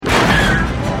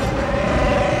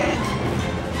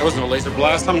That wasn't a laser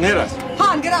blast. Something hit us.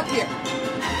 Han, get up here.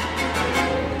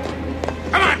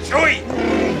 Come on, Chewie!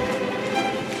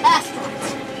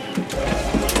 Asteroids.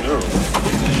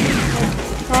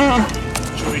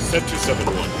 Chewie, set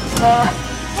 271.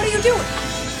 What are you doing?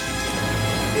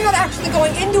 You're not actually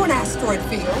going into an asteroid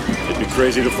field. They'd be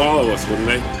crazy to follow us, wouldn't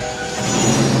they?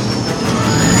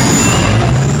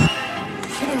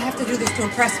 You don't have to do this to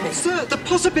impress me. Sir, the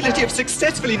possibility of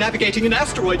successfully navigating an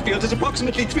asteroid field is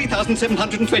approximately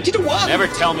 3,720 to 1. Never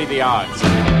tell me the odds.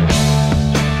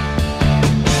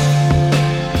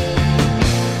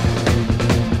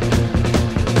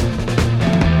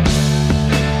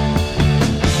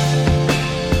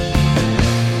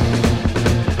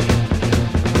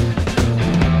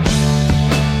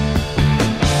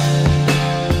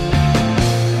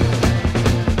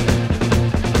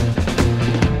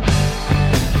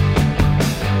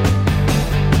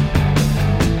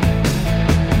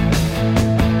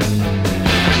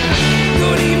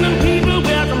 Good evening, people.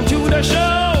 Welcome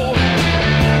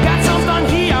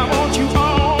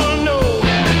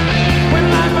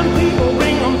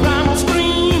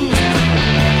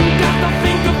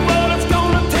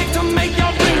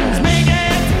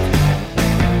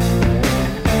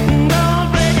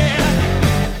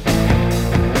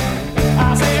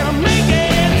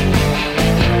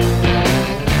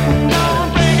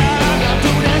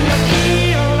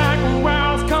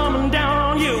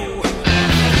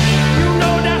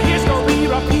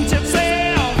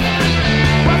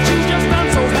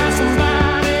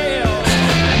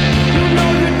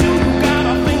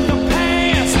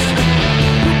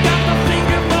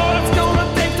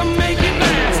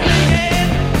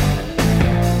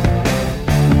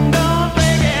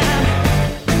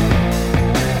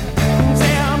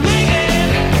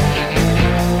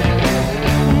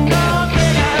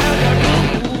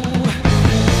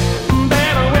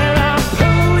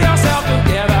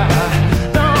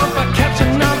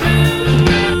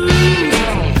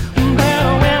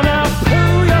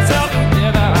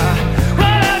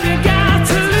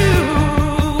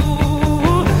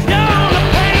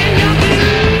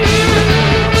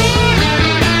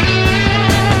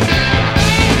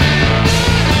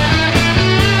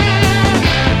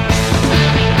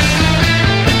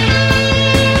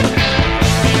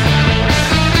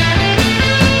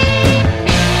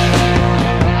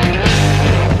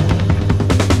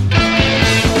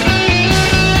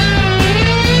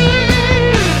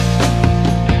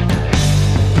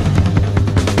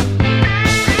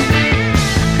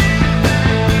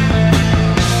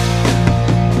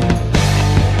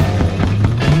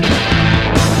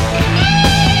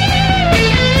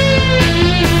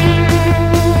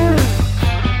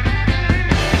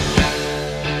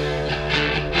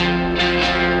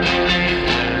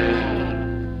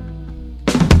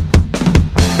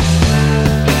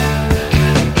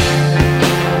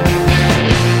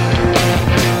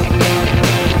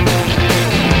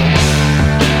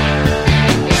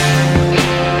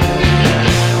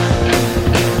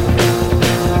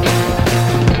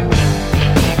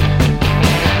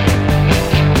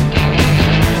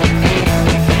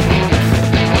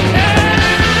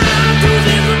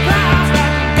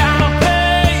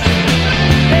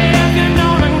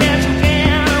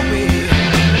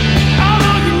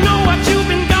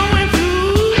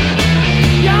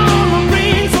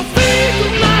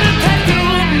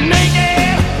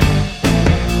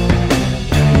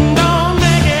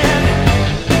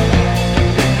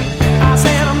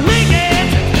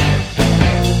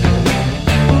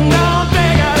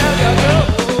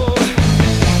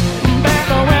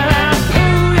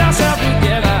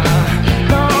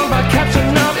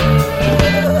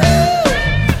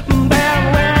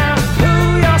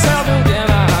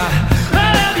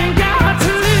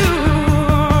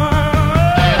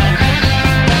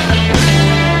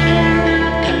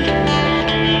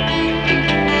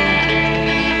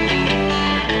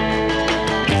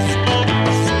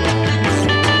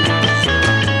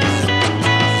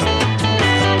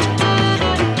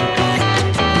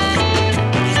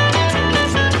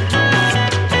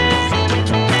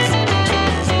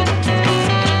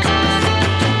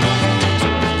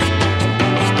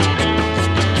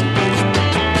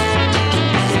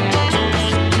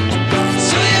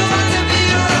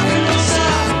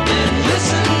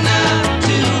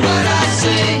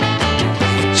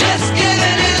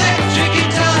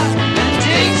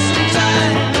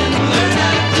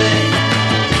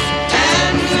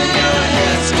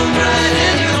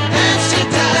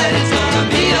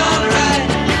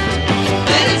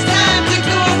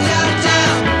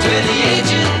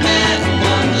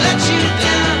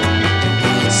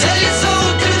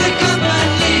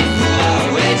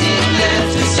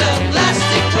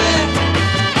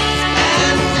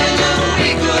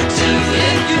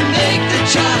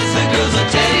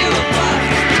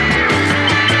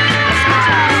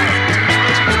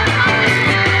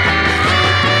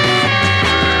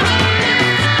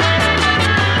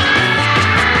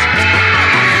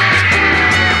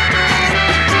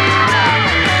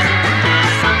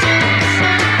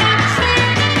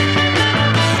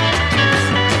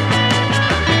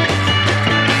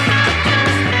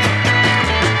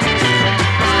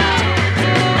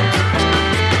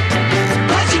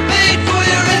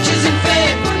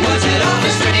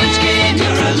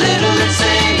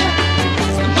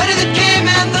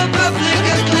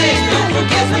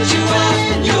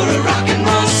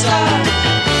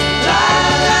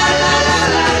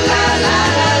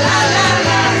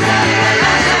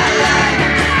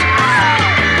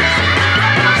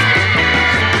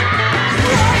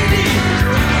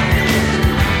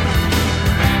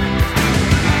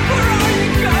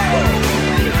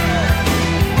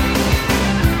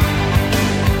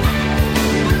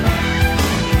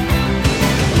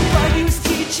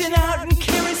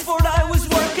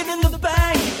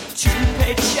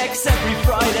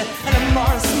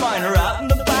diner out in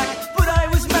the back. But I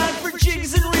was mad for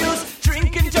jigs and reels,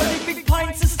 drinking dirty big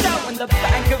pints of stout. When the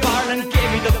Bank of Ireland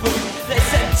gave me the boot, they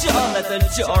said, don't let the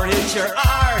door hit your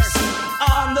arse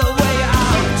on the way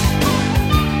out.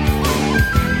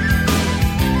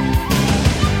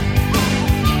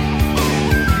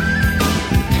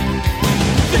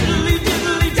 Diddly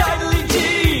diddly diddly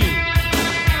dee,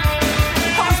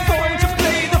 I was born to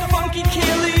play the funky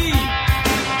Ceili.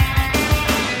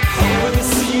 Over the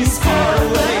seas far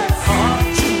away, off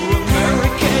to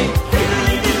America.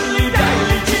 Diddly diddly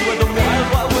diddly dee, where the wild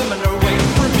wild women are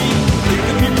waiting for me. Look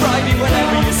at me bribing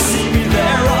whenever you see me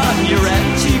there on your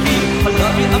MTV. I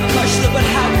love you, I'm crushed, but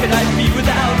how could I be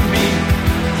without me?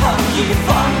 Funky,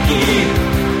 funky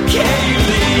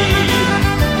Ceili.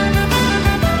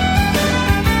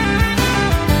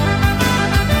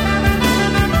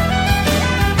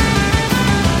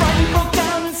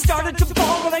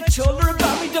 Told her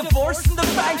about me divorce in the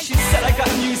bank. She said I got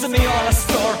news of me on a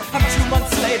store. I'm 2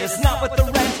 months late, it's not with the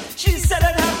rent. She said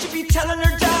I'd have to be telling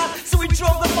her dad. So we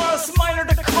drove the Moraz minor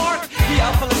to Cork. The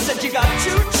outfella said you got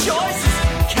two choices,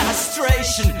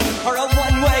 castration or a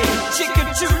one-way ticket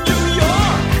to New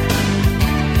York.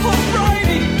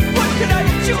 Alrighty, what can I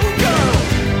do, girl?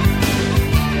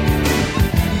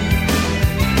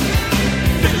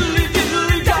 Diddly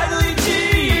diddly diddly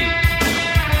dee,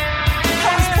 I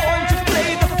was born to play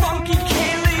the funky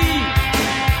Ceili.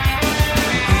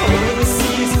 Over the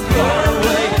seas far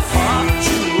away, off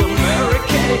to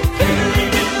America. Diddly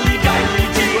diddly diddly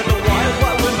dee, where the wild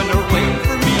wild women are waiting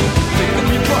for me. Look at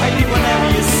me brightly whenever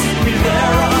you see me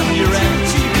there on your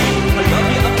MTV. I love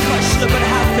you, I'm crushed, but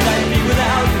how could I be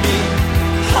without me?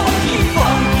 Funky,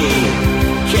 funky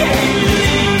Ceili.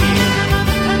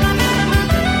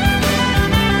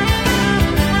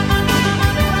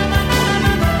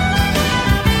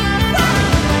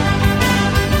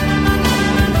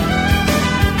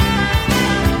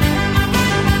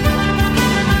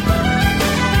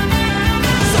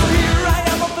 So here I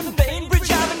am up in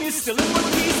Bainbridge Avenue, still in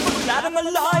Monkees, but glad I'm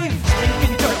alive.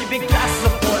 Drinking dirty big glasses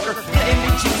of porter, playing me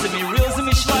cheeks and me reels and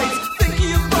me schlights.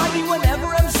 Thinking of body whenever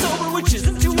I'm sober, which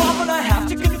isn't too often, I have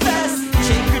to confess.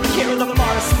 Take good care of the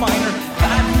Moraz minor,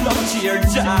 bad luck to your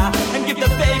dad, and give the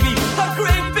baby a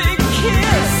great big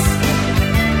kiss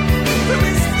from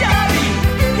his daddy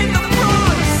in the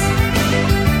Bronx.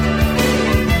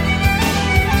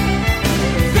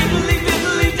 Diddly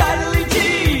diddly diddly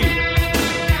dee,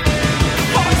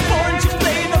 I was born to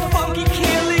play the funky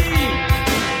Ceili.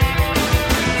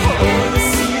 Over the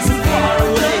seas and far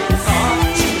away, off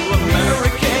to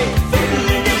America.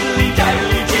 Diddly diddly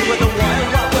diddly dee, where the wild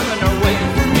wild women are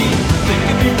waiting for me. Think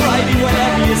of me brightly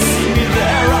whenever you see me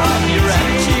there on your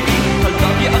MTV. I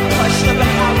love you, I'm crushed, but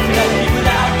how could I be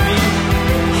without me?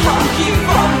 Funky,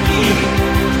 funky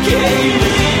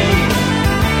Ceili.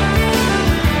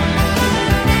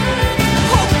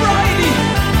 Alrighty,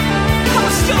 I'm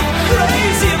still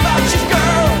crazy about you,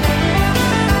 girl.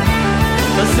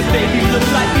 Does the baby look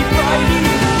like me, Bridie?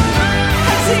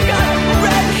 Has he got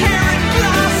red hair and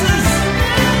glasses?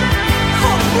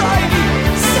 Alrighty,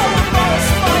 summer Moraz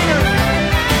minor.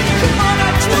 Come on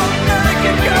out to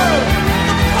America, girl.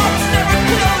 The pubs never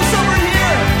close over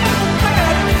here. I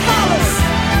got a palace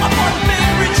up on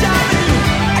Bainbridge Avenue.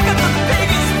 I got the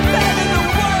biggest bed in the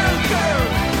world, girl.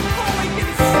 Oh, we can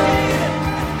stay in it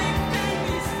and make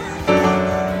babies for you.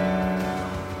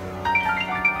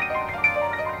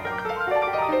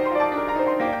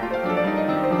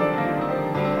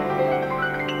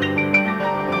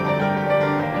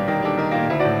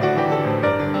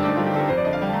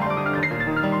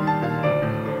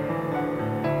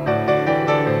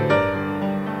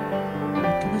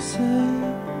 What can I say?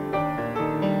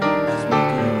 Just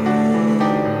walk away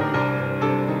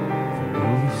from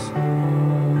all we saw.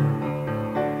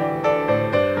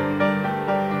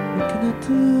 What can I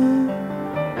do?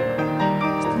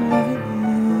 Still loving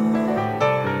you.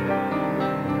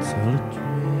 It's all a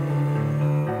dream.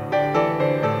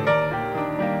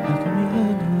 How can we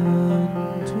hang on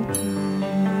to a dream?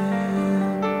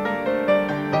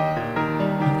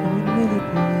 How can we really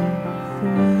be the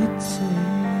way it seems?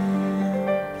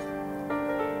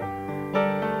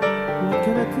 What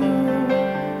can I do?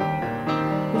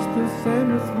 It's the same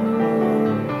as you.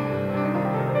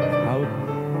 How it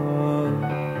was.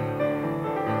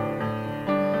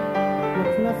 What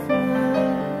can I find?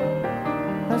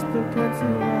 I still can't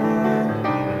see why.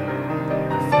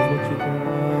 This is what you do.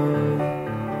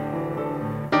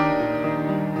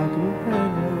 How can we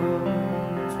hang on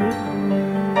to a dream?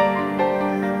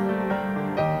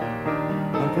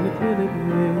 How can it really be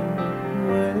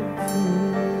when it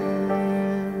seems?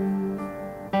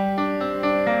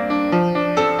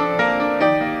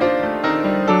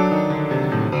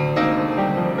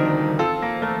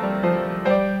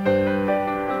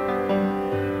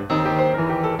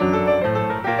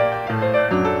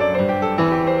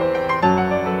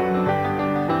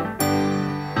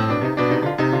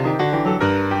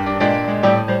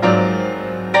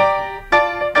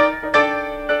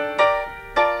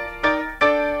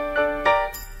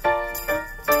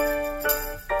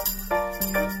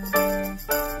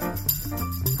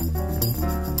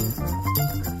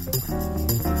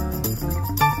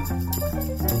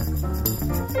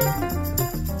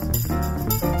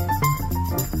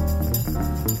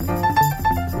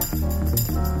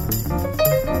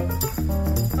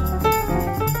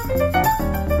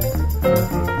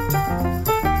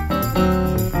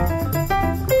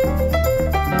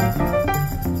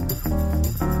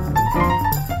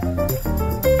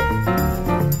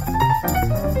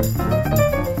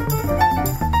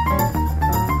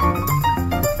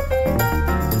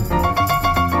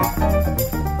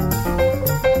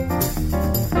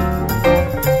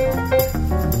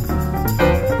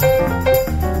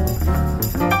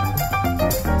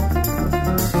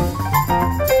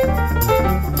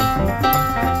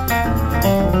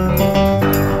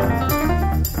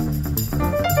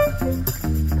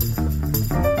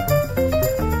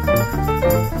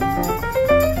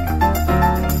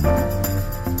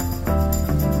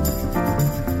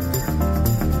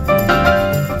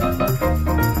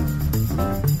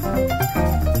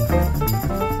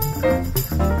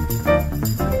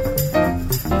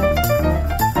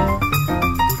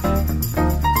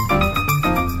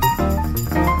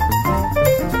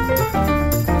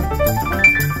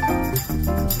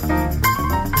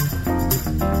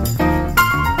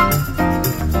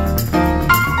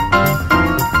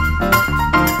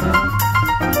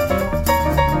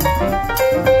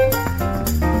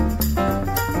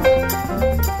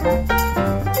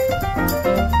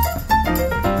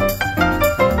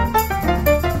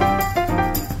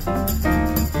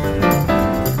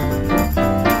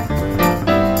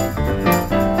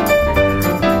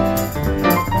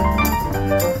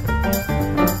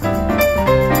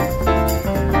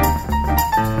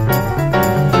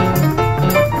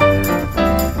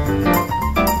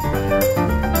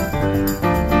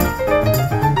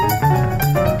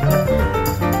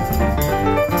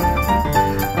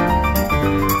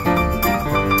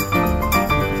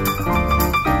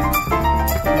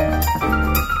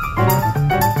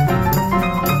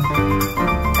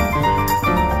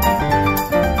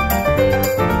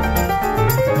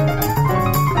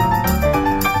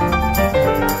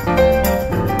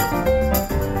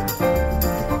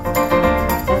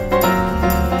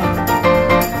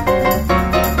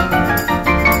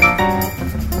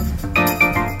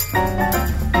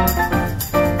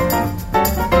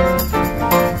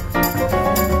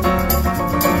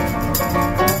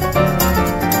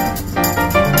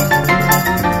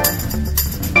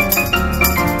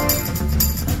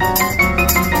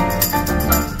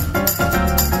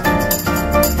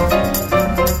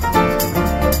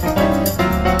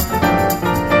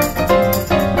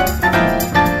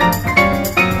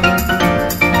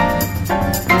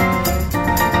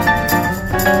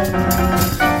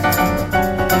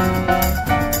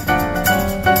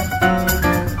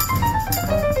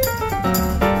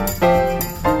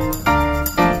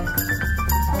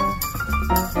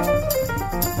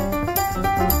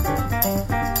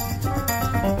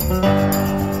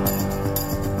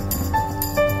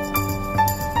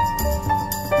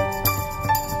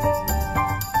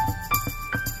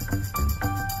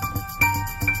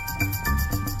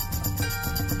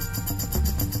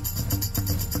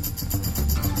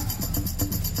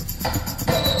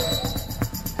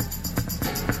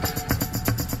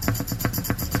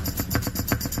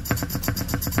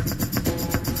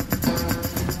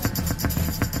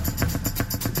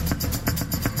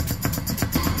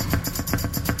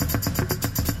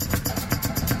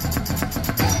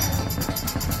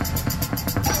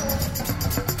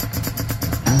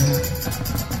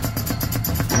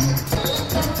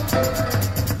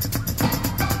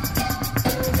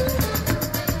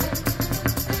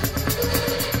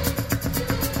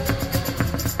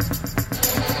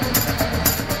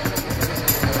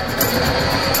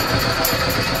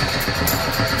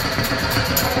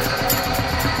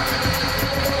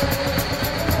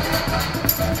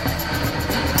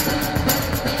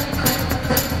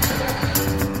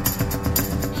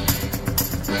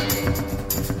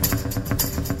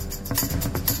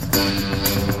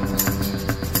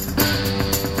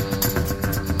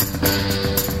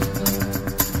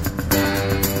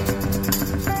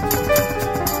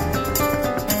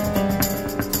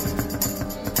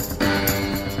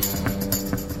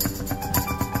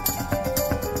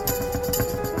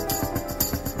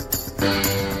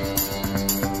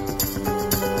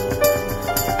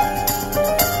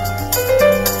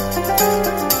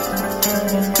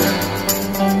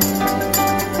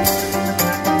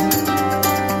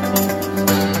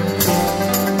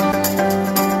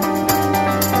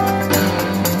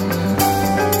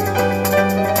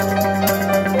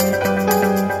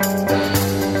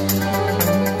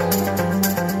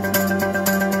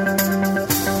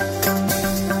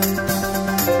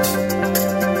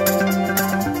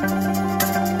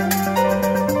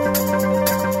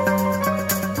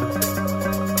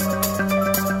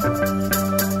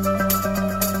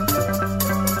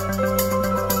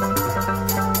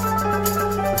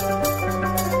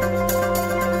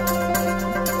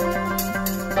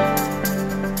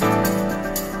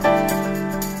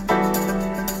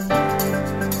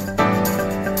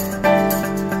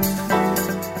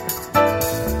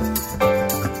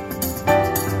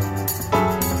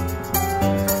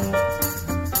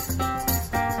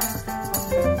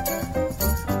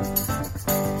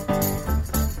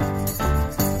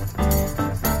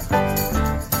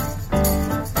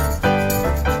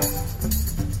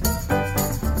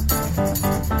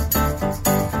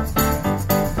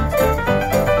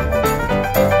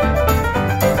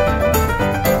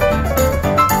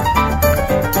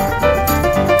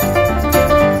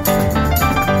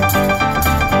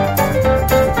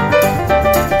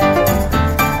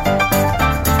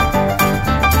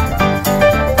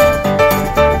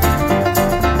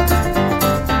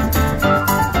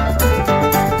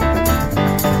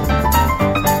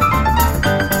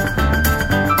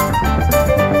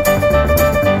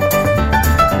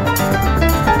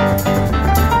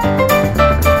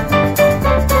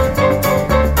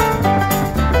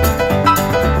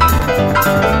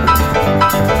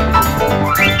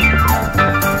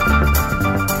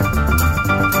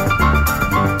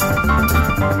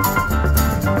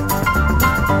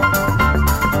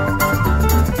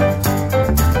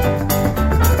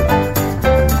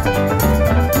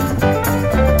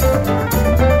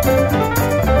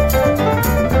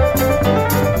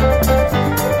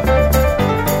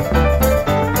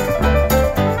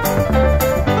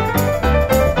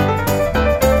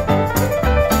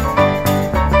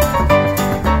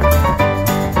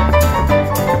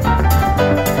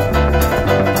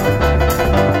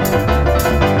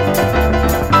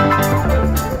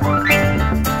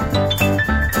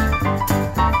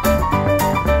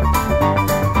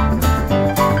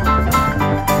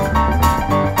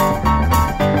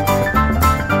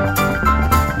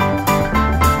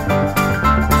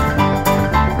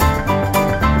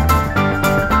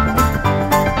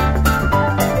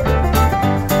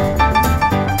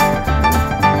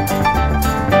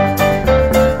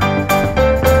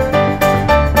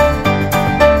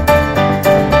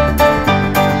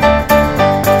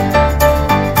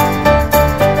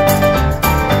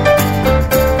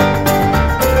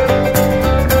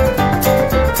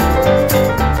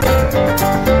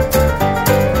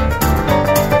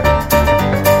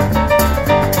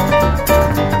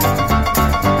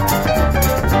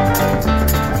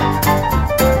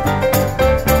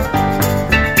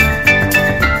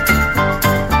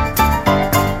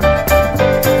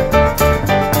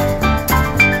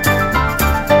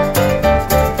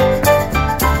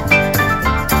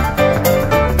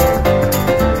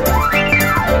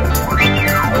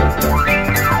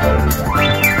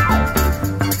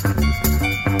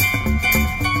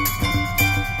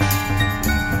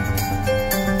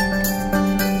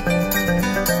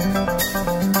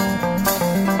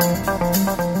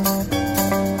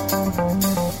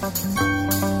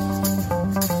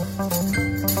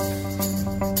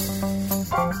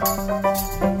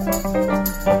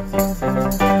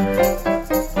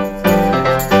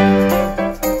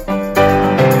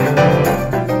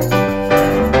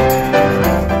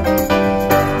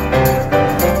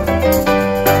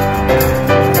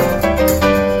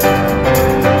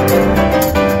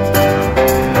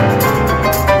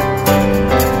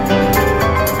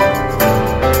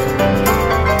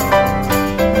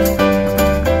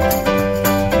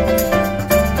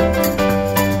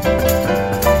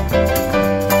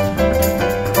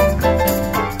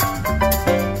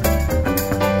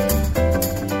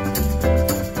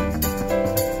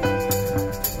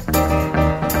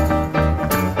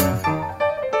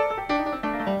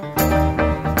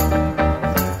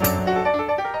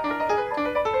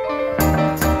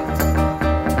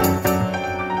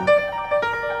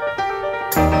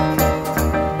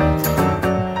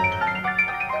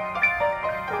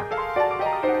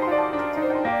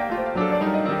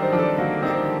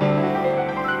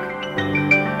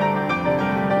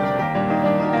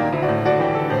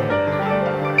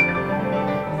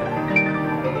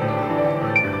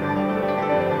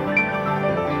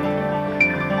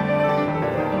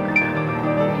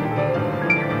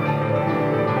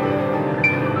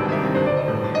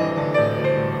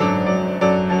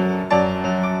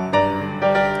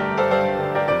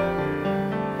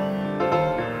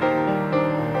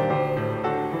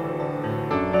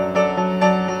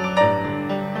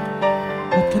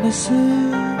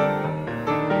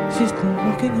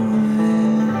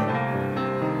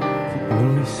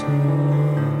 very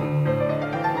soon.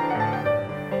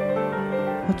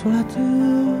 What will I do?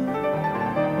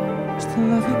 Still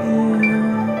loving you.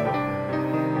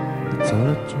 It's all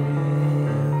a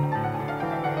dream.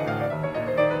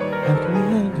 How can we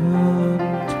hang on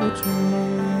to a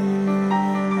dream?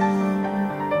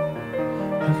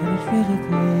 How can it really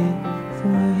be the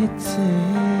way it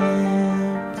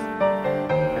seems?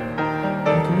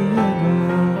 How can we hang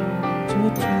on to a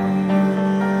dream?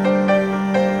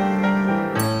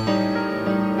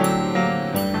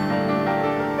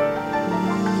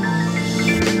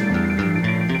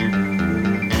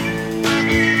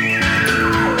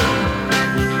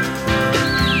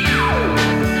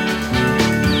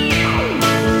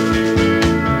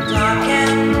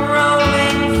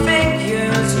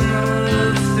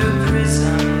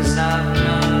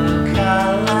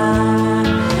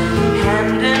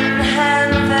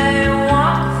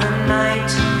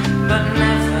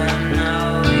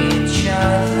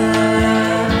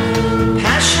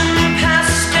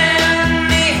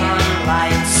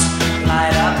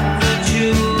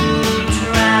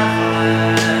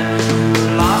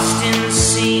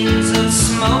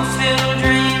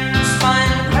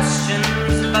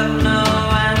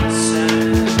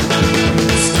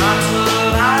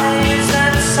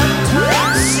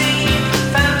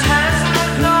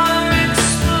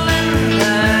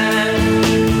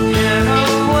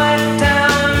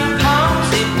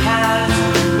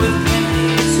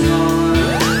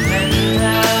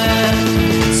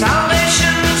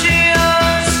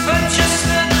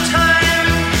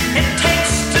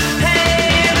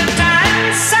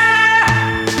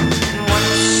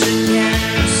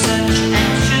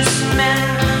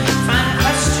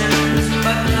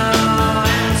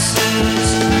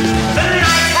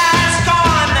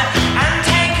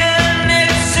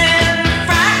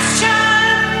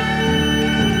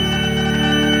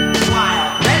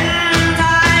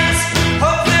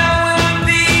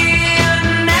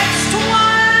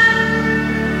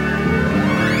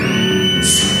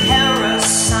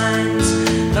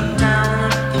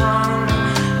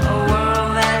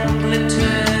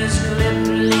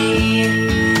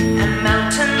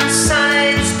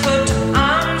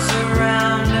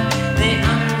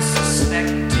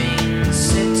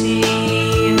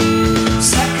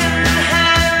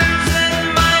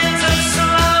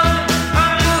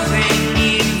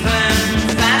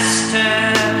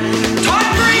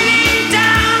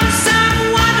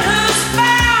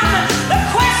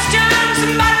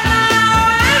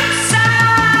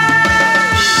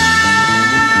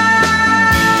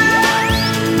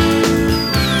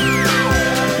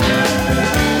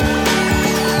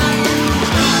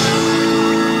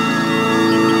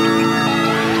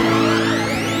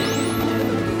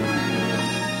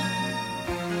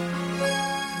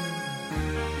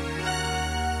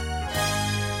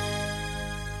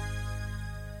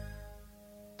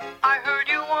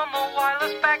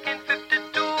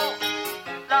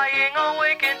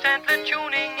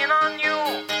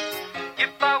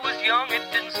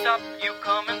 Star.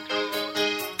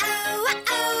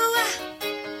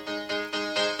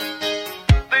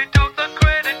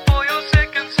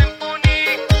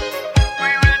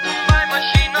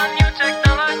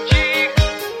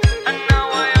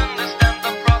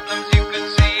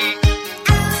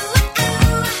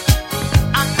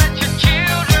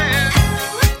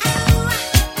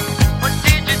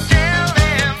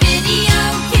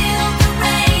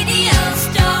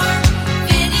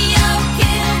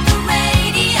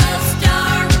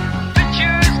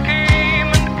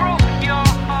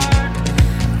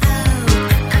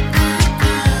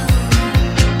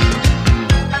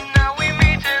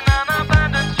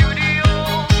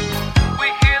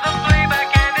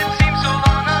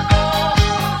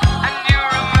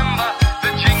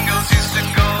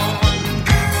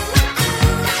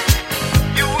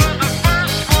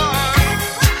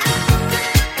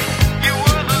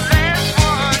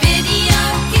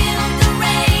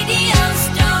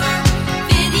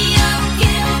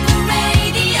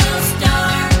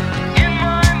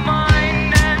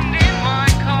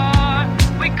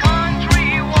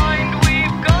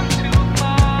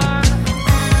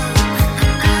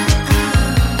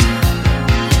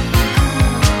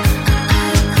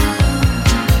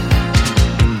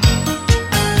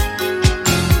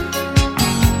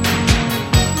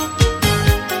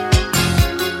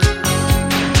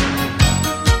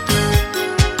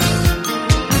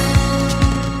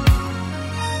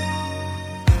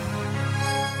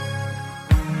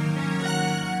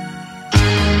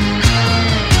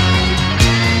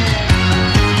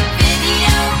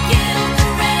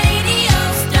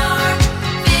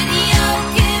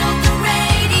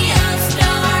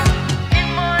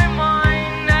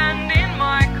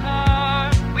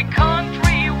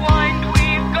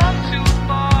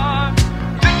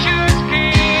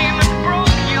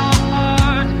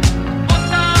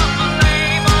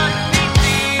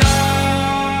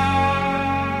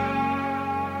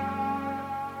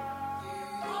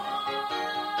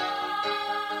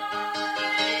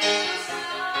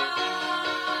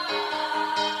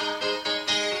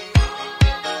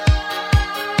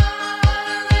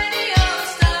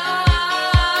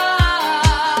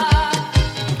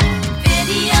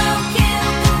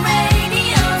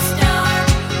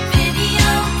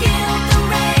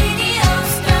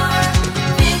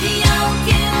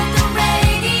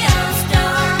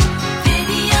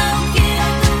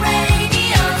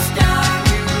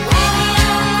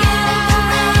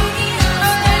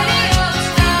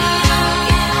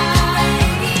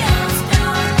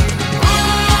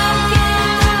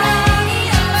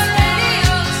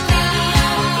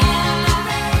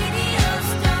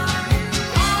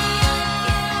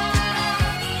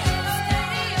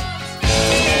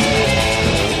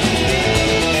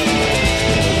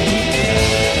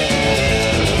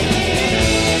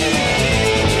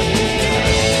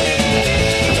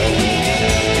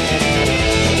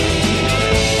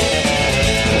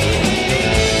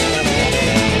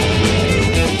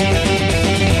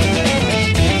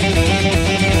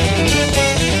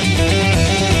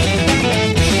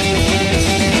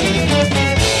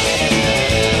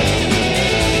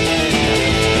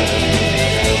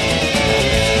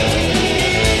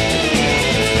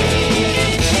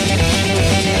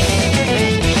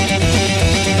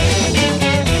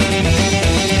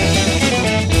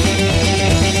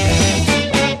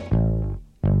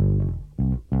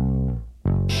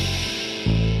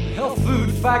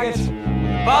 faggot,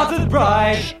 bastard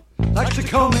bride, likes to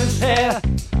comb his hair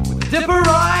with a dipper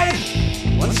ride.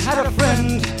 Once had a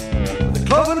friend with a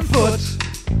cloven foot.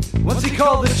 Once he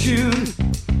called the tune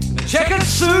in a checkered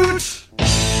suit.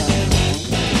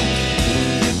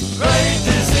 Great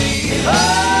Deceiver!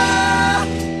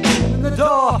 In the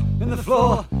door, in the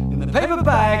floor, in the paper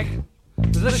bag,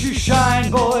 there's a shoe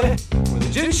shine boy with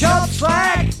a gin shop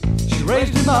slag. She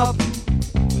raised him up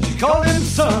when she called him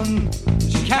son.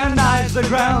 She canonized the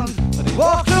ground that he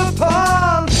walked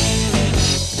upon.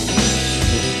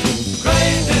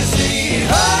 Great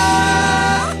Deceiver!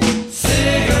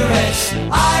 Cigarettes,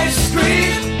 ice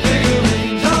cream,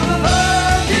 figurines of the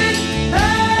Virgin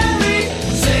Mary.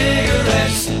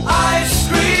 Cigarettes, ice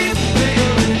cream,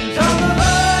 figurines of the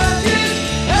Virgin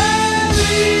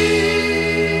Mary.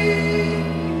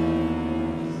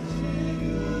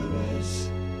 Cigarettes,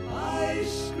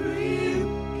 ice cream,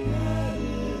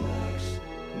 Cadillacs,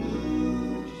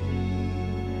 blue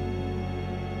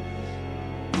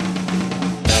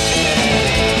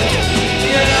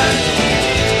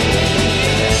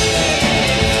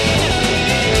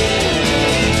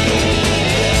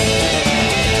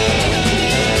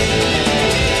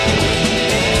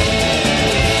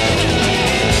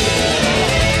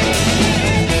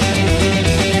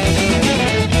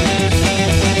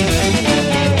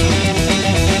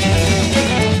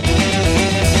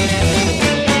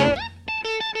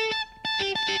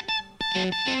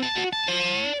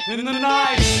In the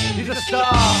night, he's a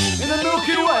star in the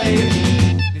Milky Way.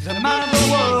 He's a man of the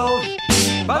world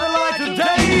by the light of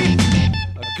day.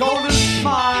 A golden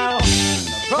smile, a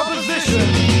proposition,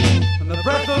 and the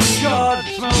breath of God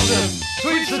smells of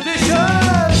sweet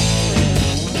sedition.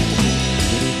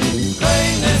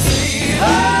 Great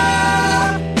Deceiver,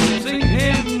 sing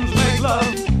hymns, make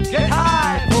love, get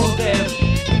high for death,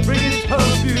 bring his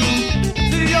perfume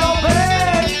to your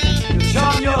bed. You'll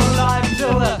charm your life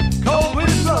till the cold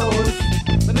wind blows,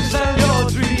 then you sell your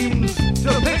dreams to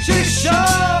a picture show.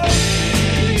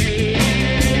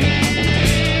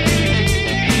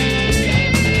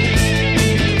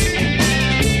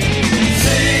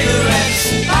 Cigarettes,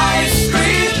 ice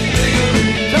cream,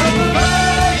 figurines of the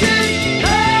Virgin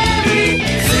Mary.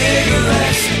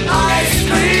 Cigarettes,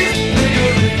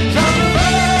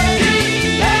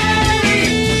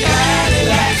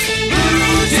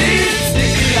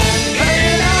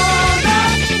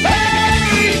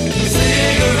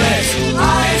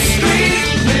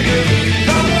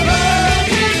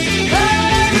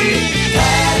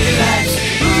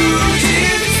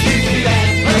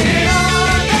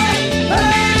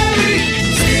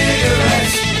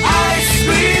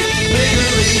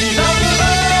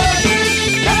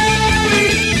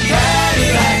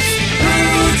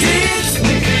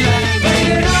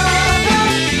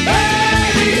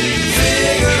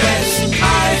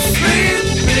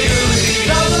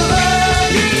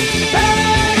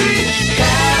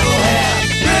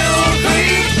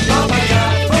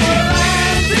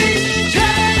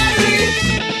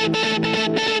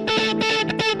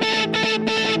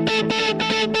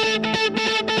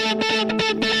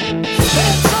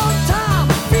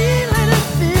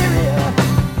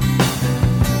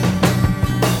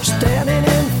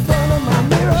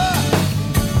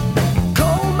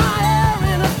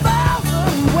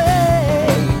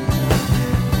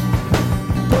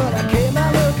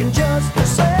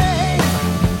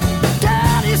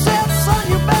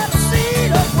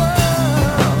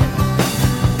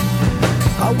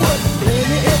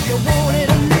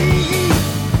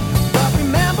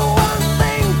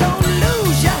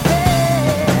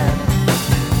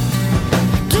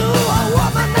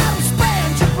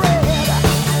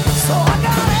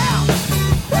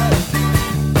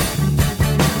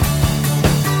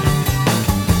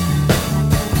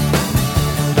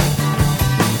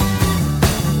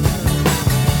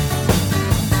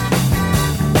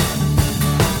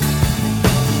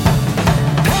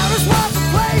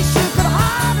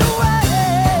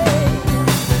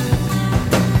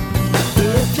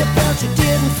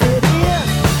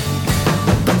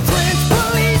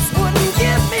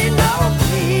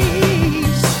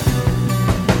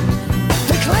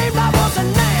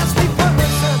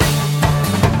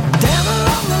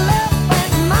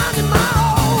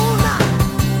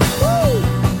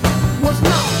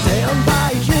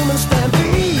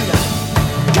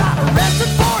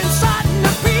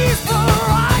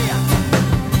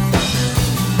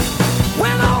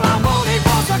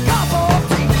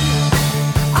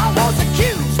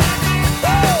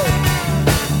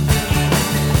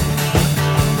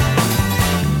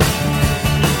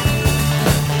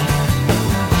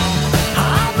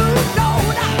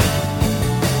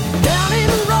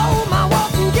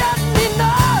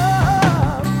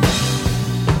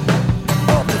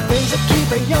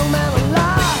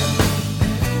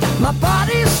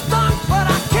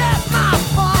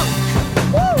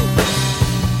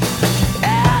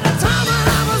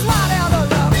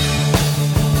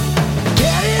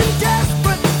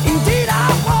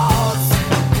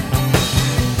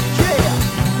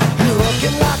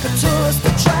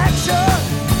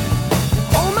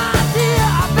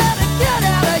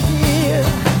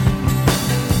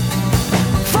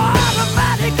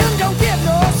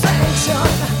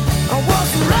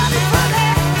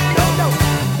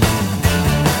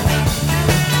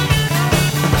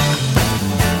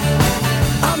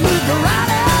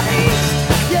 right out east,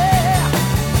 yeah.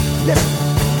 Listen,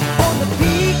 on the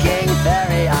Peking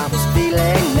ferry, I was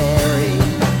feeling merry.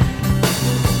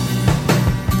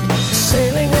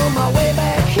 Sailing on my way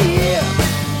back here,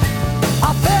 I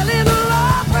fell in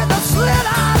love with a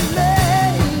slit-eyed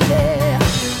lady.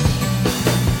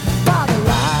 By the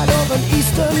light of an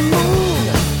eastern moon,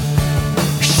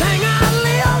 Shanghai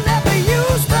Lil never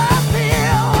used the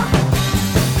pill.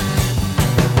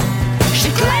 She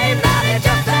claimed that it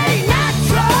just ain't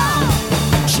natural.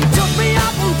 She took me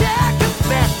up on deck and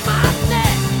bit my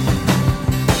neck.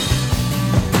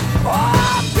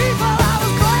 Oh, people, I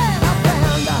was glad I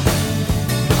found her.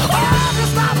 Oh,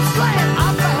 just I was glad I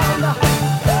found her.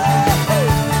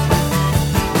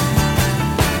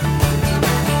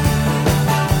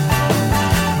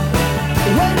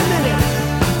 Wait a minute.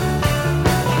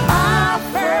 I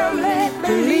firmly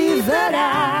believe that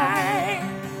I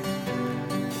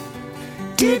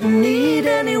didn't need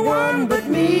anyone but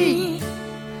me.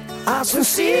 I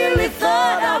sincerely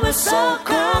thought I was so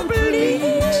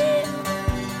complete.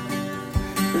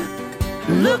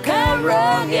 Look how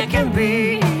wrong it can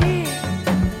be.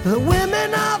 The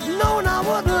women I've known, I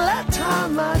wouldn't let tie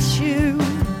my shoe.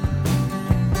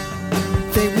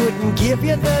 They wouldn't give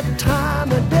you the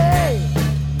time of day.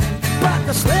 But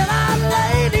the slit-eyed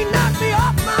lady knocked me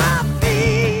off my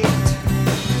feet.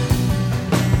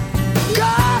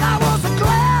 God, I was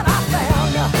glad I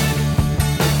found her.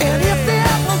 And if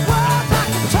there was words I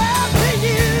could tell to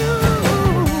you,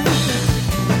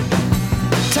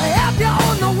 to help you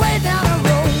on the way down the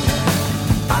road,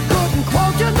 I couldn't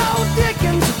quote you no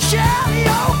Dickens or Shelley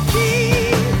or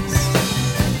Keats.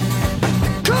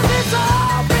 'Cause it's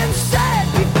all been said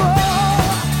before.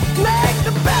 Make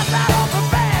the best out of a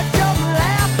bad joke,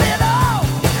 laugh it off.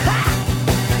 Ha!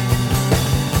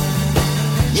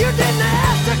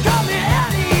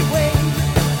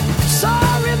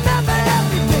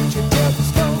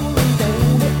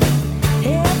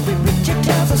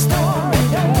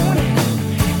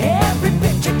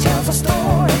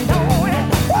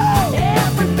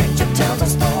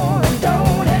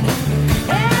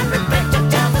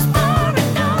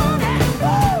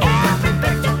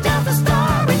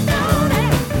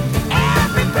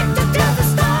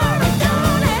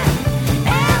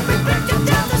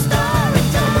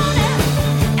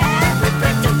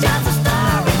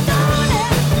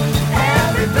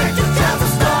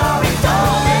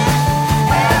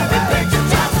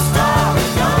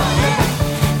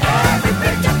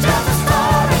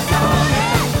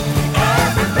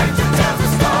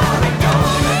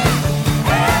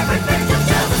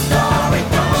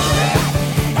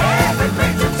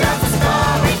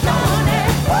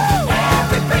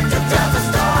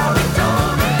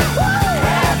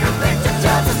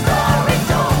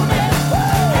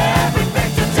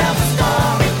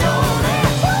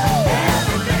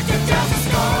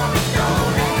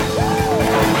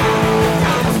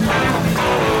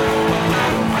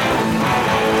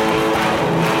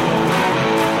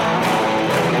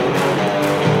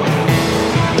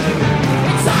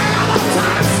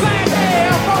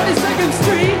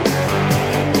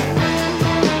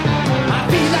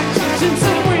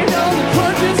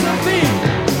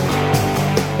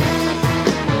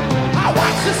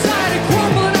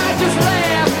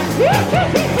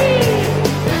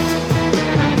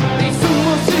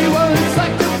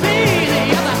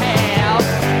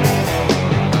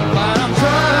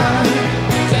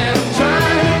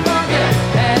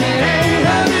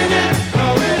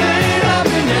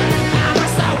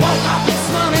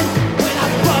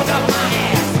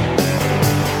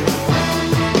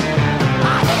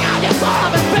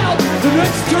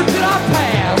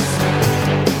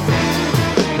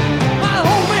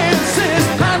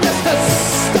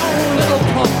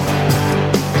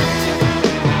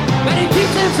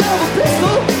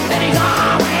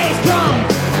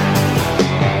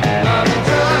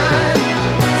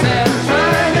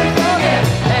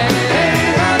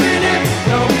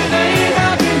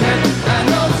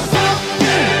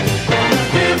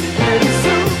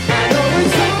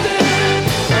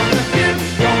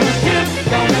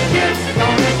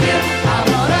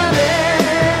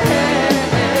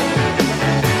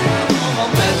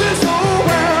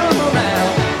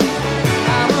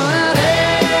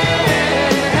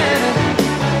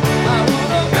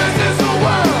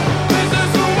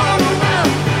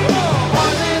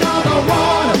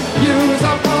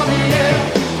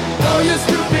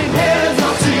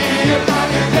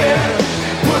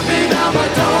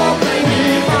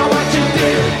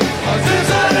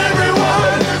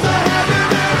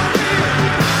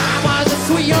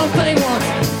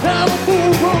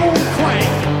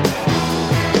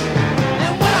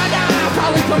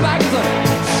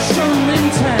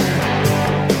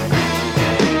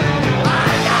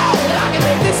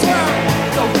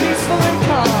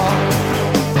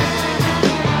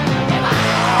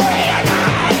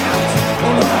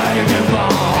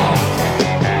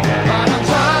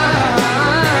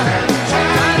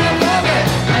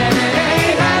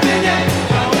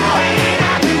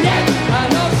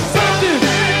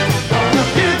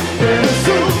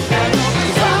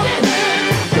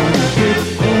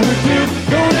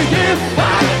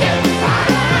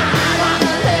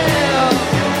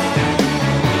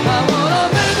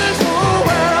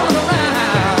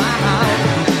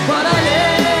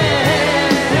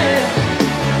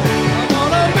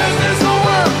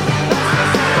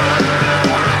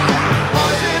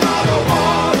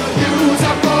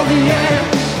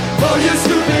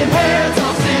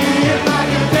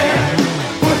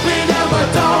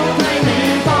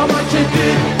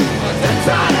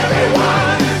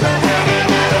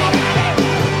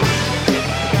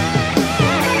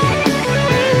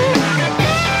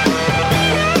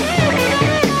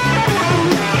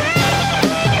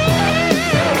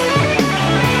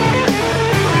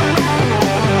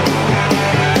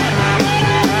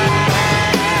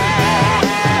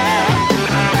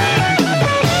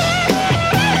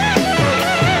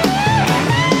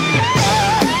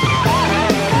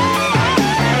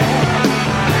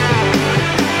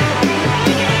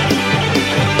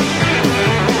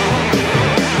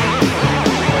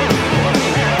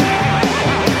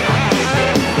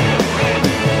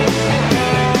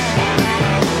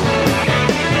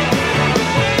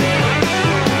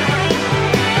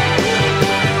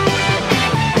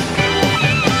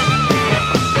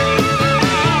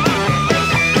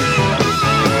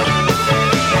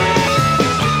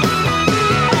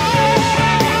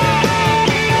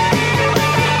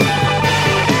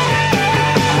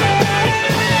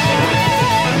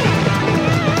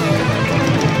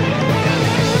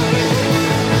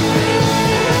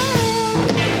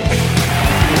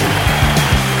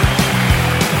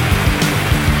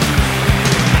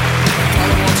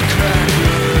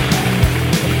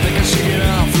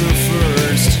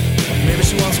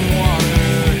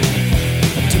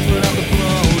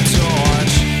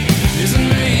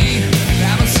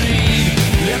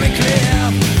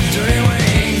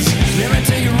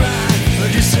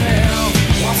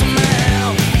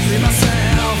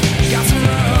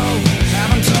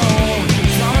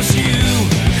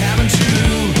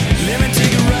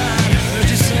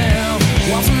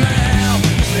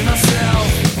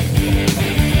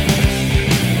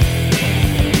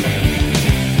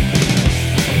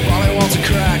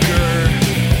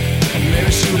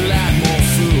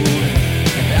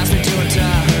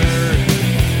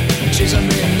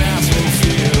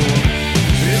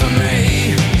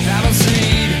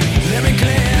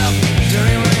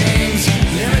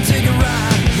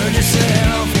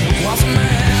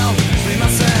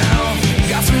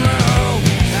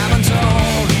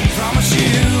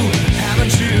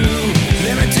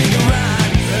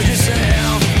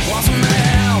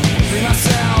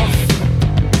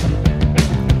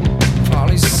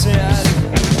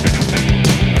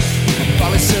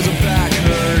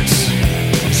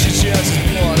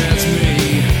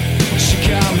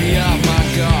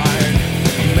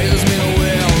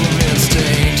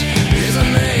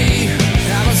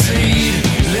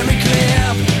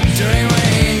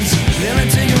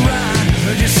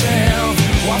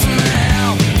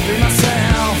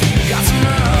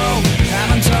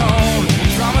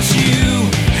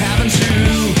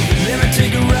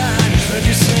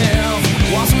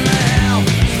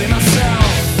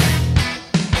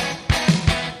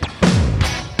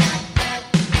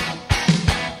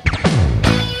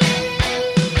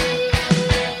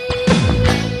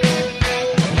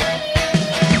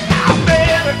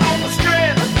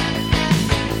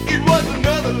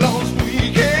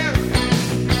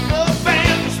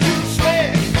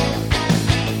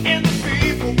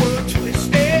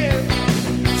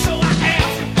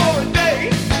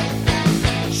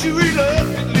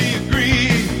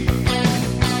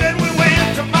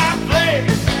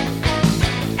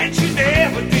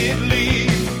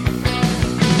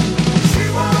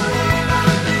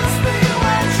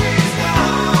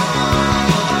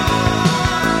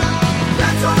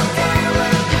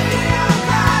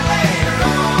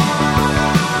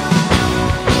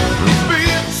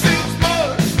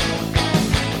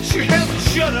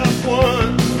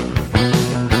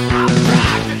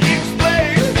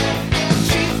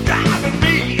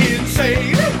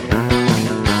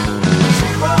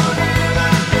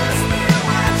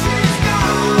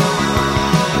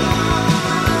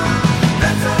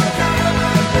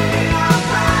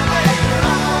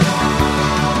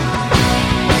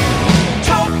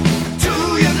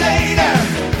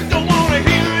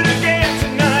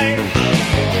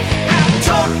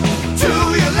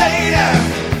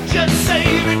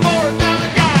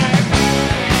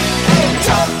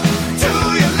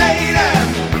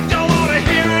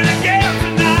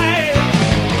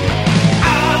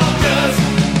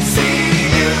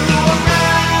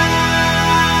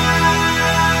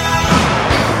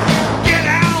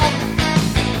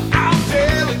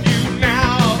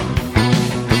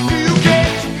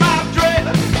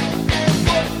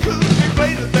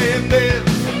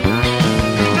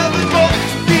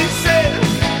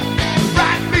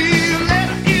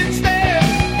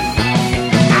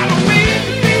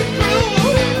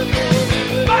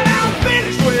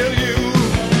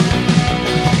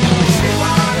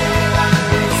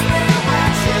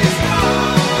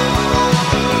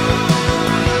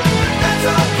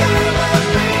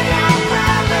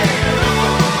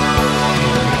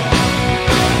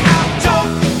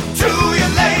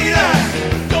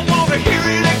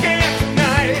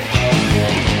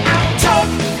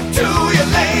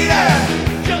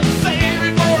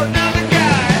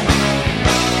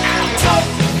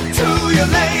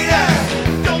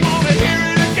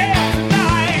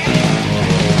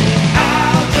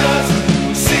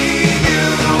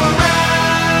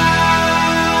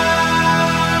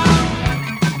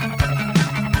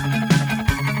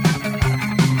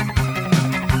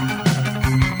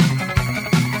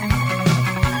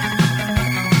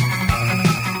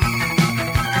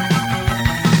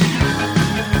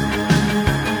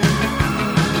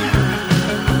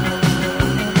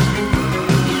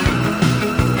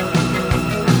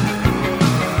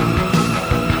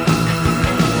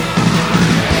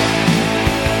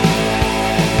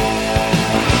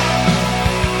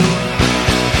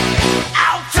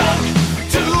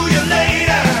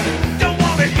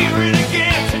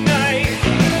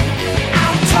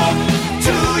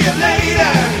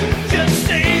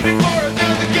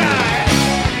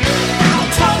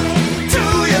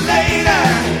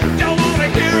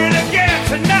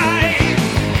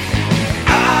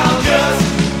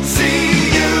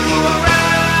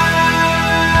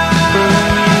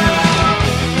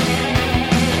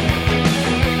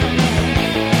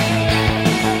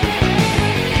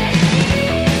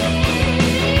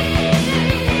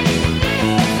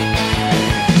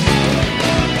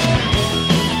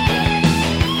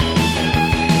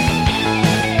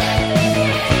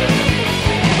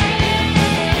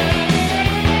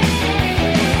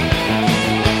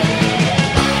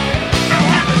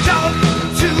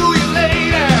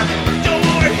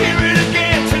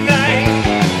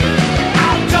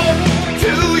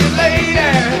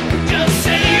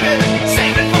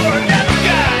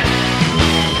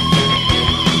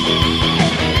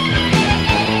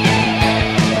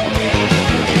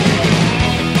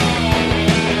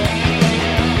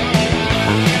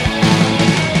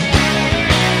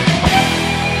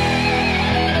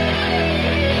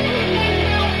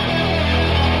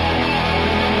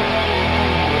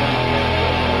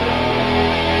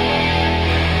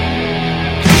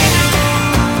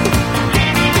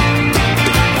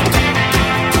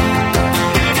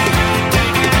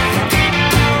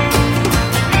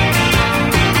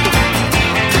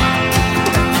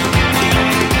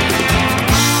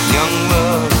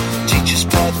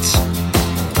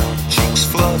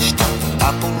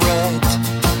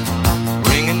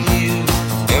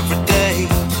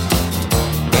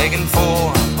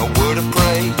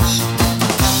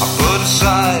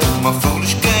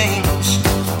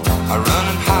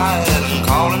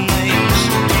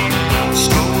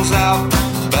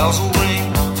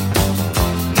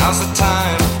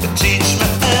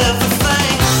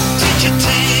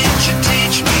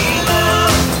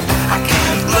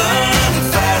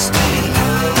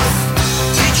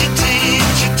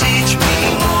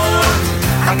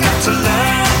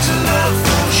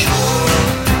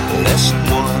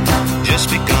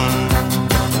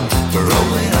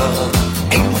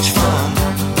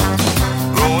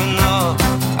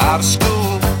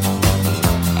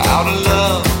 out of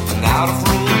love and out of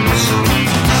rules.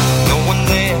 No one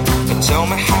there to tell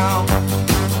me how.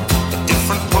 A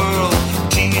different world,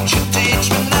 teach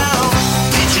me now.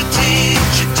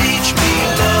 Teach me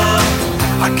love.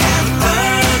 I can't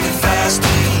learn it fast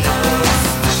enough.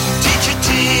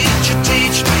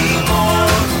 Teach me more.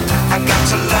 I got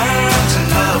to learn to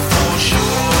love for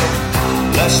sure.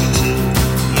 Lesson 2,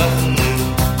 nothing new.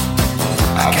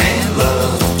 I can't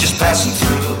love, just passing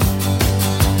through.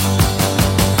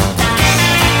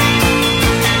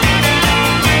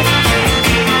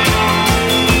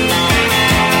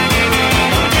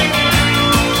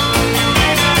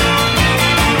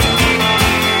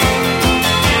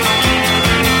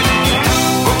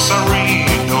 Books I read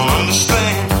don't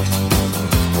understand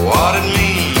what it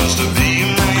means to be a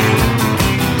man.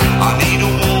 I need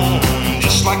a woman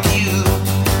just like you.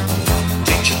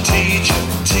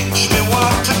 Teach me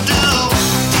what to do.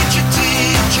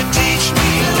 Teach me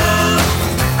love.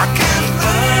 I can't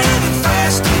learn it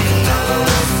fast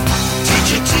enough.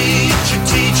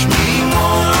 Teach me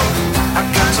more. I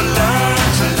got to learn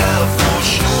to love for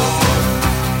sure.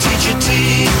 Teach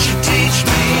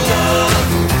me love.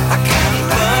 I can't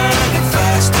learn it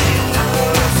fast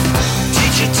enough.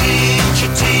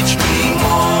 Teach me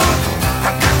more.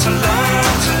 I got to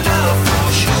learn to love for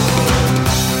sure.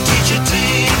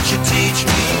 Teach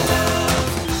me love.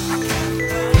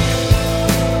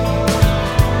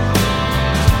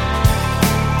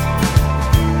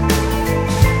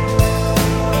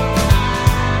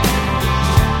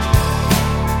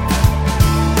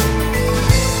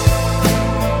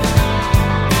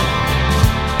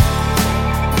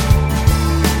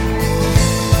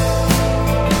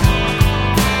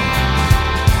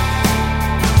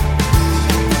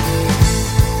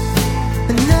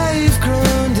 And now you've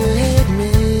grown to hate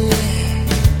me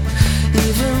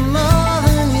even more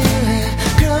than you had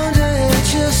grown to hate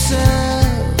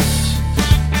yourself.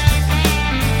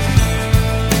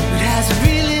 But has it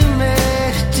really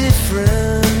made a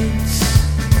difference?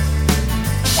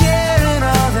 Sharing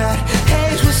all that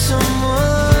hate with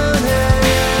someone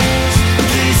else.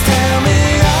 Please tell me,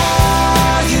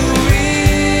 are you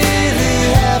really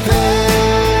happy?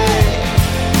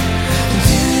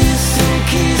 Do you think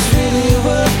he's really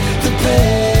worth the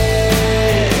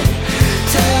pain?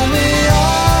 Tell me,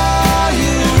 are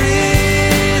you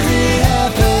really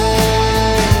happy?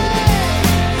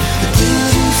 Did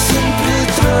you simply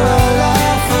throw our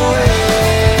life away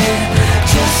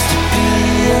just to be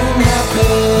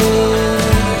unhappy?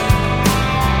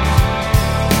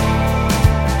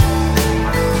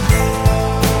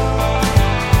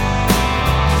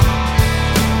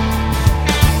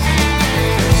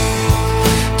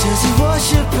 Does he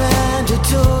worship and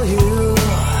adore you?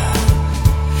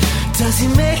 Does he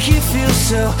make you feel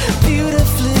so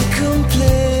beautifully complete?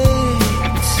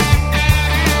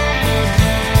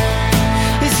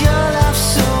 Is your life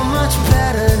so much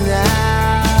better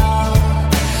now?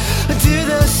 Or do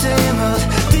those same old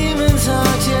demons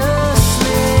haunt your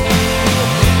sleep?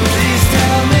 Please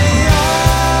tell me,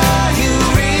 are you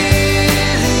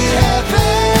really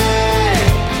happy?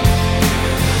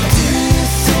 Do you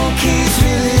think he's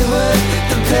really worth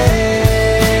the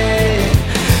pain?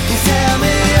 Please tell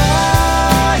me,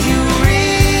 are you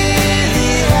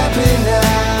really happy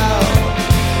now?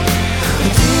 Or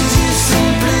did you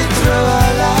simply throw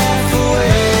our life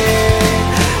away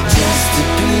just to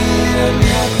be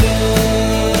unhappy?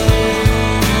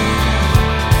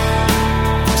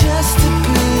 Just to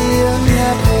be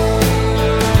unhappy.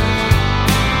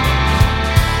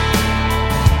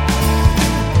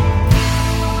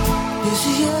 Is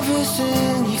he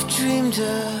everything you've dreamed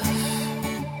of?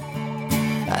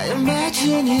 I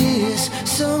imagine he is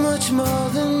so much more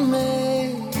than me.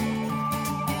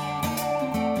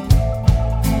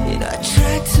 And I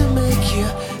tried to make you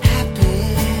happy,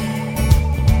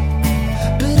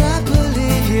 but I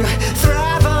believe you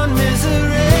thrive on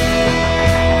misery.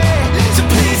 So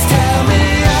please tell me,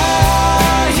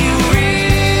 are you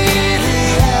really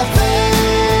happy?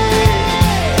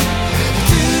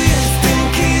 Do you think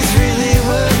he's really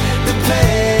worth the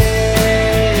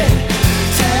pain?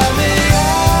 Tell me,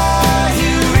 are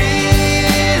you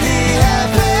really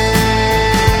happy?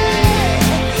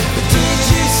 Did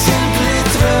you simply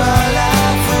throw our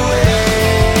life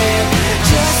away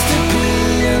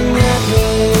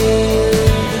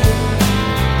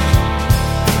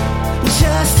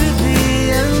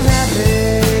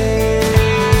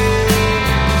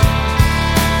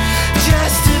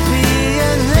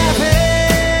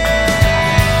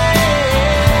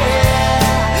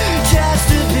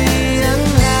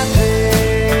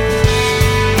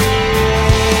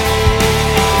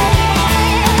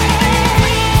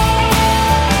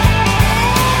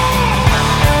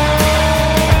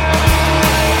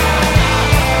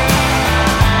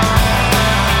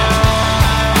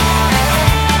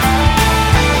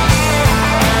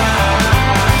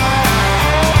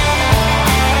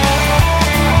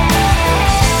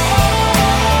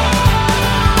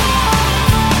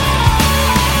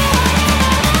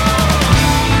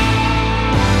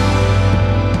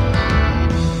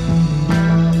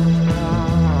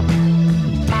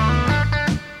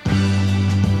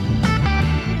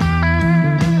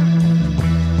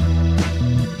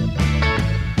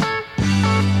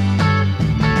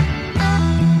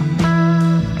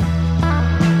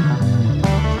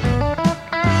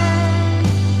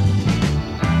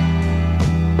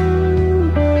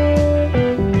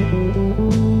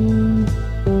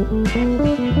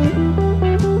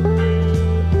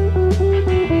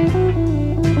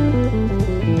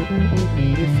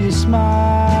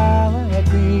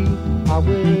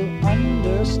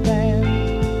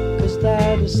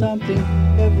something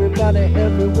everybody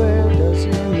everywhere does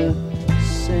in the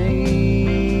same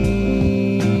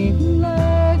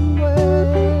language.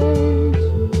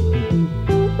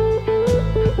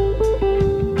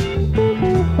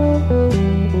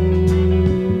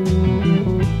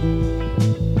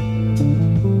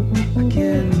 I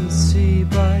can see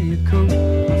by your coat,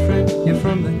 my friend, you're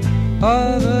from the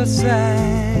other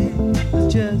side.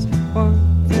 There's just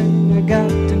one thing I got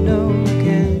to know.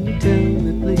 Can you tell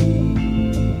me, please?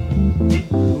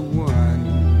 One.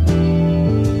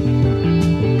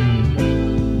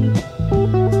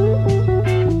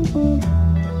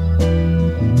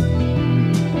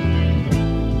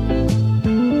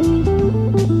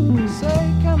 Say,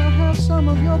 can I have some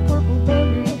of your purple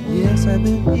berries? Yes, I've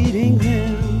been eating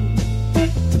them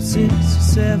for 6 or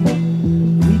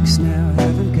 7 weeks now.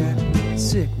 Haven't got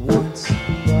sick once.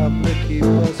 Probably keep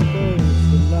us both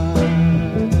alive.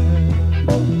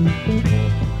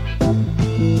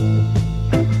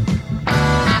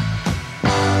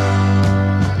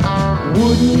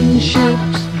 Wooden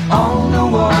ships on the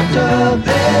water,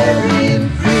 very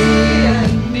free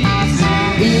and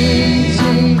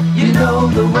easy. You know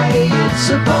the way it's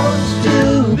supposed to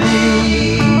be.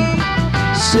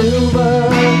 Silver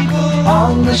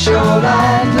on the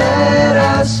shoreline, let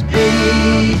us be.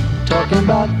 Talking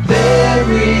about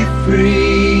very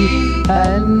free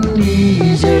and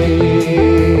easy.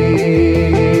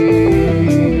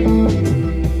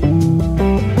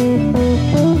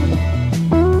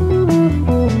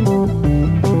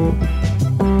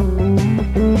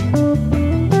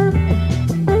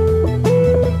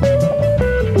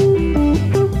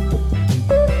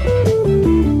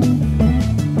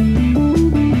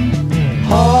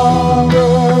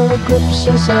 Grips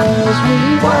us as we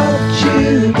watch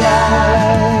you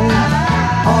die.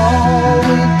 All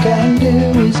we can do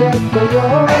is echo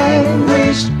your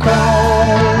anguished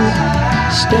cries.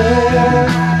 Stare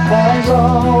as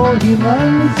all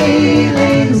human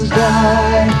feelings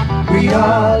die. We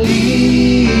are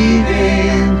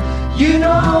leaving, you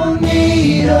don't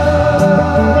need us.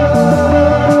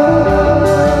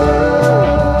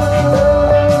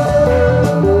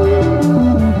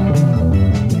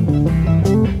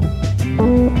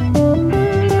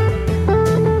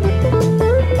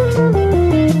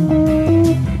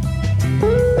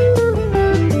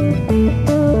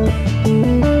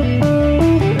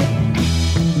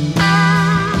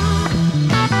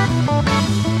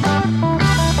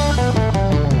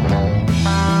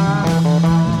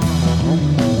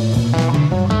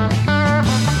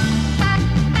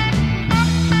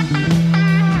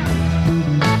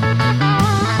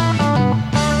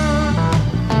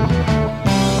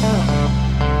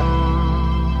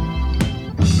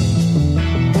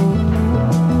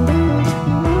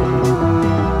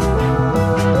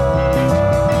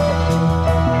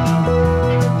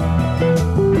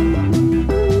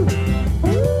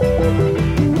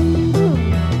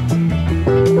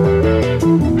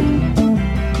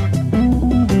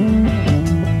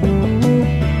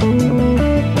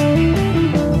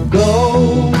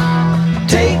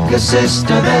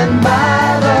 Sister, then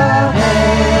by the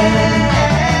hand,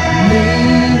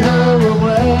 lead her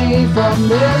away from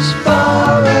this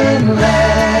foreign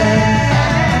land,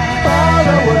 far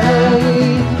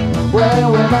away, where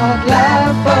we might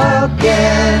laugh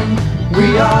again. We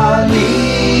are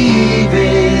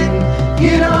leaving,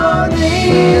 you don't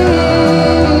need.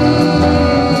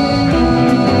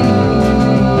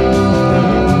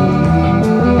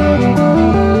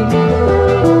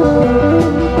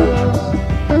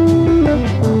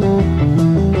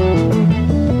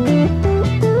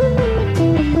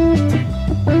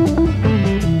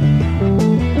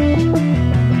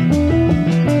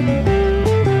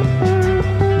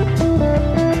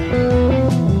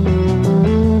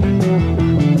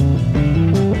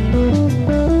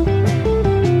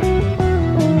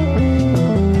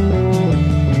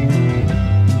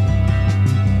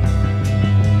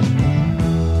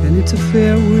 It's a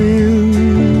fair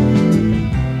wind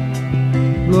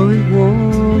blowing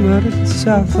warm out of the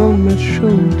south on my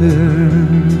shoulder.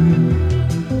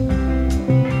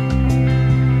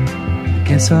 I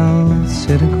guess I'll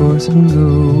set a course and go.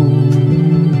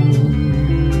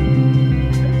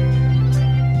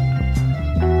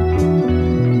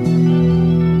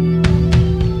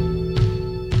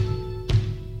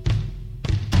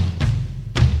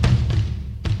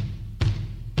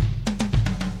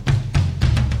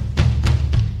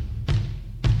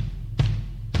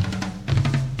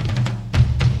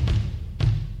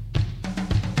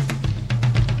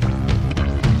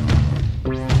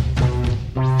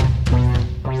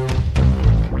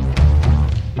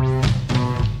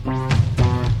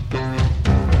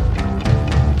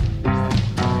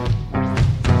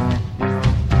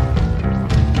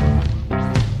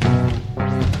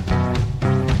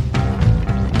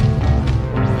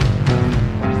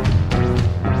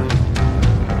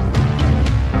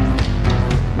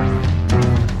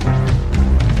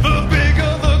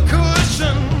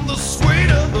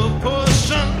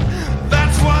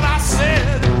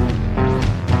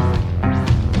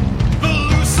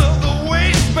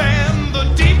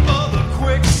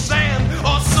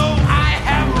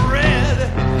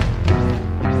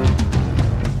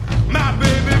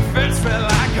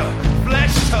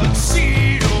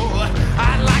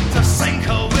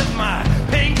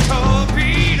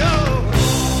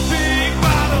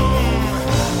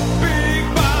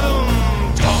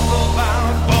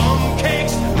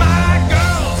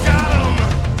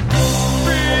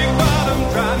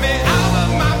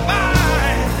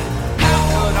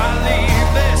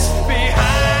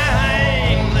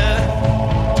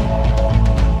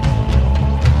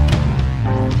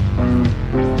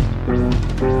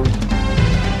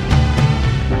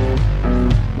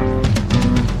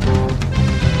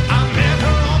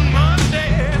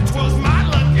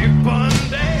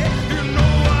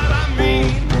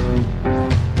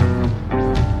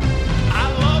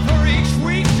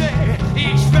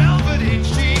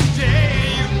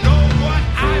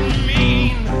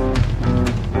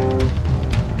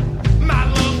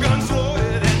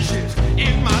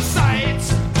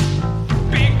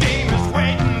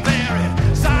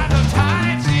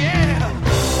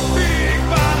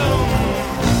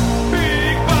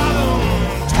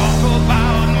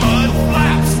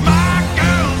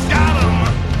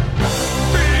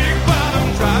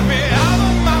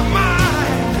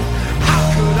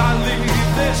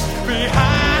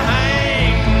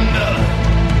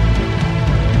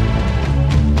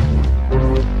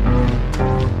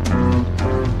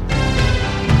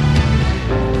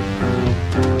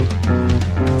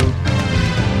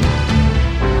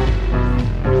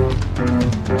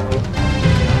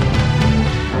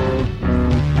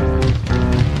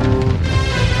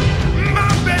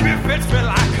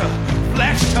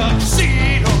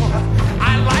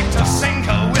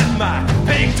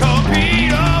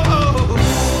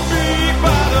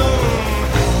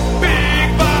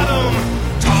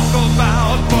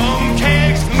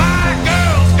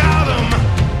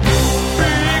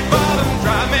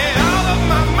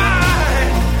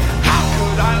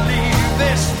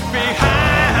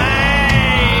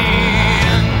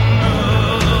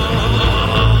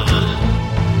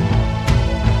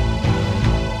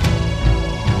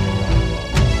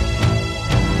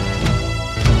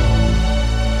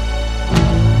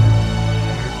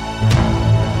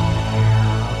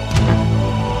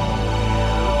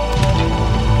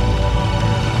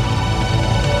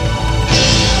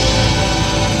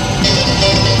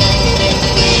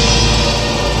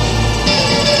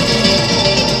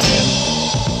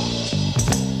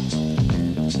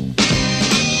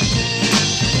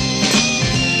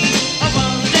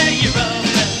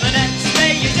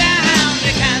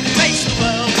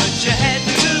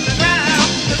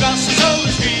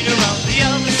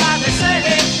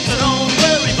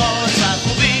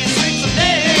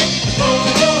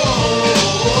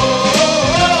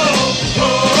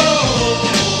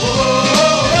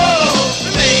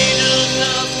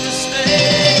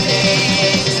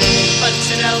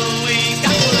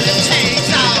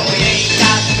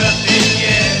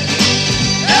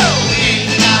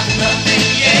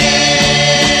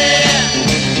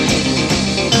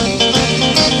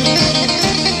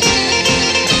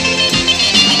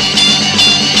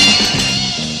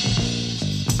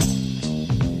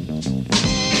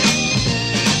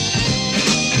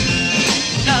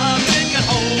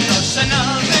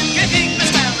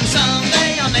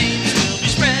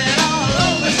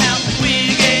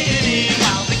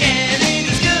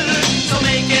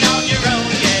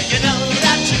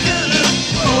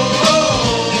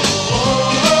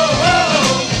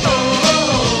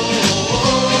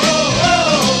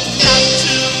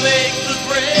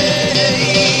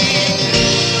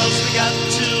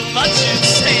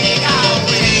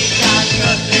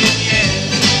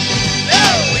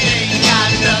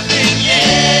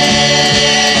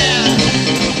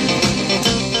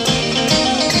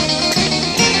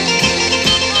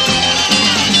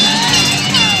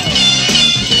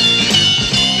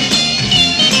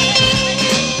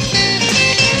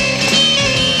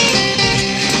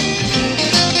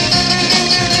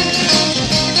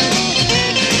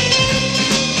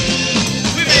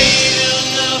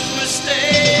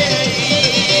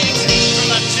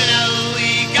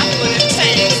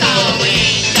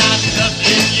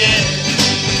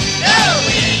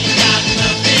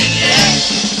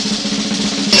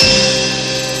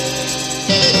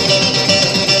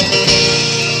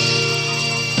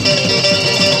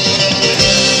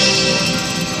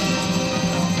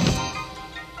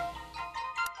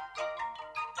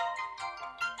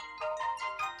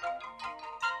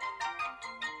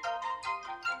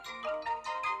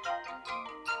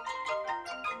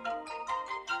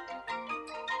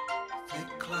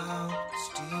 Thick cloud,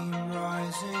 steam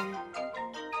rising,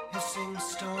 hissing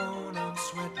stone and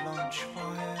sweat launch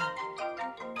fire.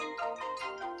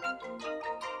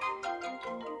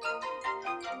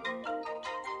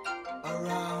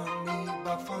 Around me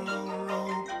buffalo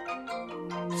robe,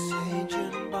 sage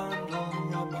and bundle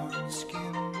rubber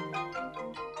skin.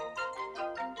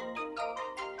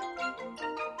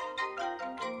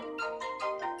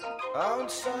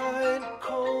 Outside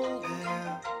cold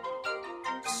air,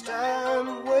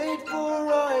 stand, wait for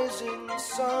rising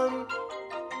sun.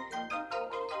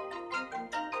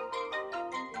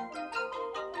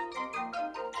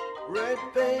 Red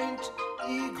paint,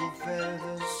 eagle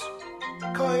feathers,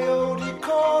 coyote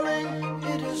calling,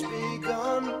 it has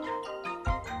begun.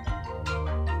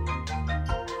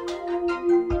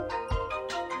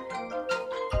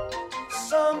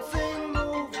 Something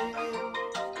moving in,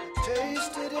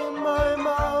 taste it in my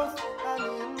mouth and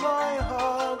in my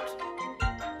heart.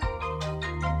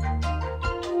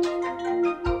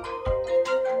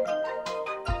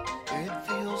 It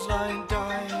feels like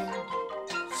dying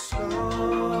slow.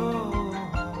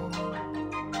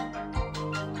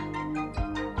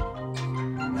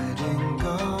 Letting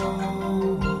go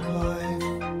of life.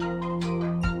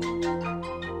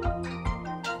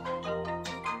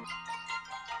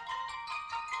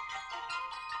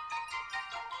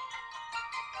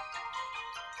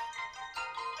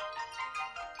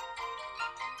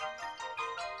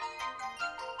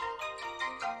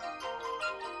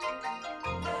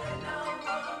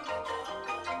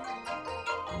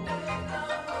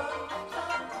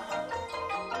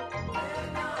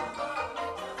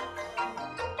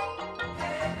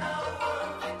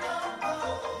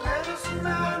 Medicine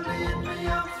man, lead me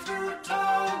up through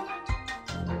town.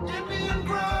 Indian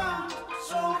ground,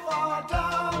 so far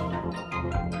down.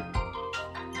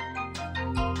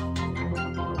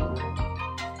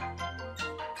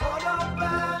 Caught up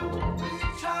band,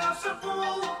 beach house a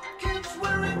pool. Kids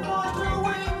wearing water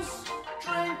wings,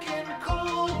 drinking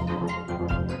cool.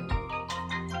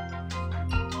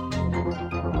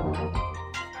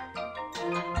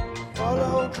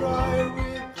 Follow dry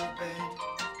riverbed.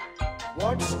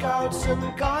 Watch scouts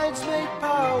and guides make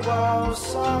powwow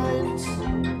signs.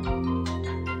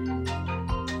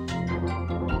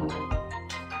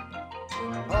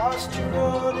 Past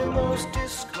Geronimo's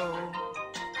disco,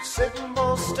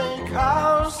 Sycamore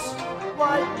Steakhouse,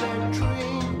 White Men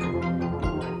Dream.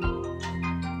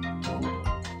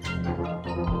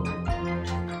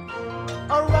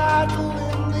 A rattle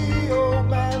in the old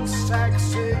man's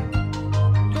taxi.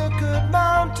 Look at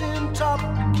mountain top,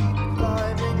 keep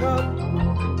climbing up.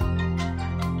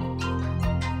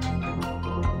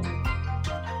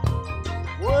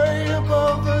 Way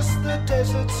above us the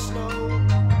desert snow.